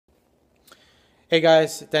Hey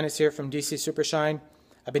guys, Dennis here from DC Supershine.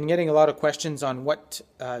 I've been getting a lot of questions on what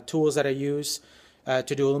tools that I use to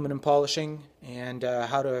do aluminum polishing and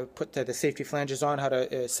how to put the safety flanges on, how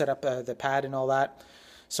to set up the pad and all that.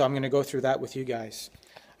 So I'm going to go through that with you guys.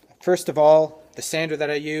 First of all, the sander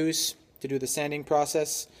that I use to do the sanding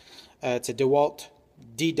process, it's a Dewalt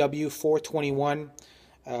DW421.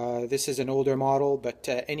 This is an older model, but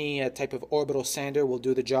any type of orbital sander will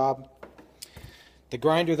do the job. The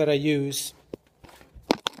grinder that I use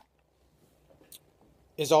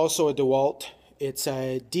is also a Dewalt. It's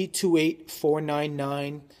a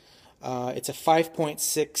D28499. It's a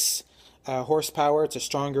 5.6 horsepower. It's a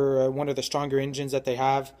stronger, one of the stronger engines that they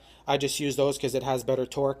have. I just use those because it has better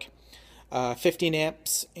torque. 15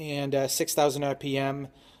 amps and 6,000 RPM.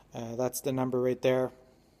 That's the number right there.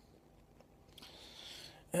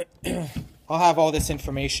 I'll have all this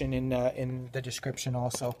information in the description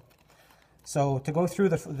also. So to go through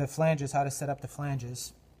the flanges, how to set up the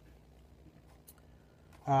flanges.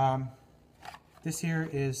 This here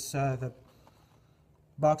is the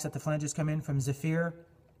box that the flanges come in from Zephyr,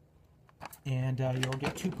 and you'll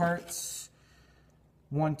get two parts,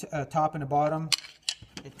 one top and a bottom.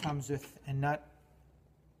 It comes with a nut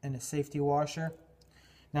and a safety washer.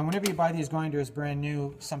 Now whenever you buy these grinders brand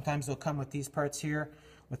new, sometimes they'll come with these parts here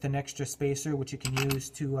with an extra spacer, which you can use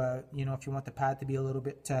to you know, if you want the pad to be a little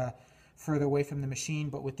bit further away from the machine.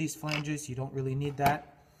 But with these flanges you don't really need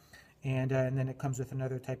that. And then it comes with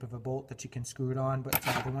another type of a bolt that you can screw it on, but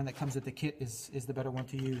the one that comes with the kit is the better one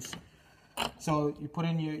to use. So you put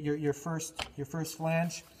in your first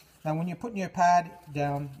flange. Now when you're putting your pad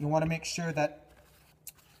down, you want to make sure that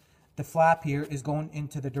the flap here is going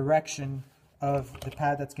into the direction of the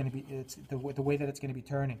pad that's going to be, it's the way that it's going to be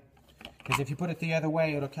turning. Because if you put it the other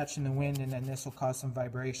way, it'll catch in the wind, and then this will cause some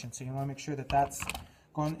vibration. So you want to make sure that that's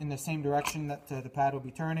going in the same direction that the pad will be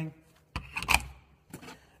turning.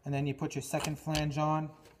 And then you put your second flange on.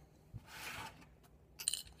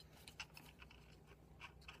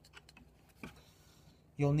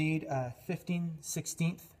 You'll need a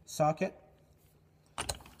 15/16 socket.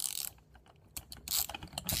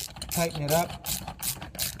 Tighten it up.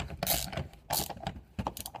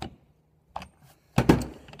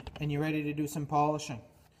 And you're ready to do some polishing.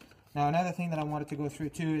 Now another thing that I wanted to go through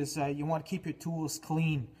too is you want to keep your tools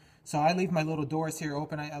clean. So I leave my little doors here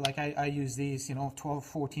open. I use these, you know, 12,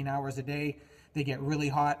 14 hours a day. They get really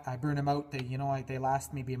hot. I burn them out. They, you know, they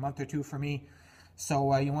last maybe a month or two for me.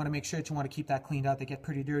 So you want to make sure that you want to keep that cleaned out. They get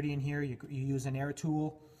pretty dirty in here. You use an air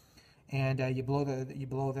tool, and you blow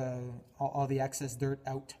all the excess dirt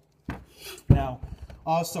out. Now,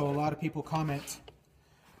 also a lot of people comment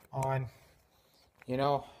on, you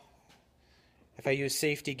know, if I use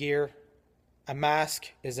safety gear, a mask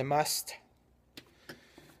is a must.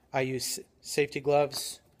 I use safety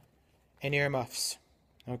gloves and earmuffs.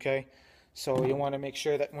 Okay, so you want to make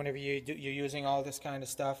sure that whenever you're using all this kind of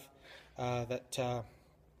stuff, that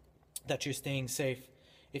you're staying safe.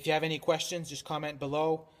 If you have any questions, just comment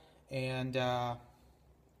below, and then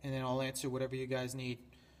I'll answer whatever you guys need.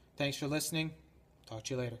 Thanks for listening. Talk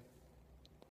to you later.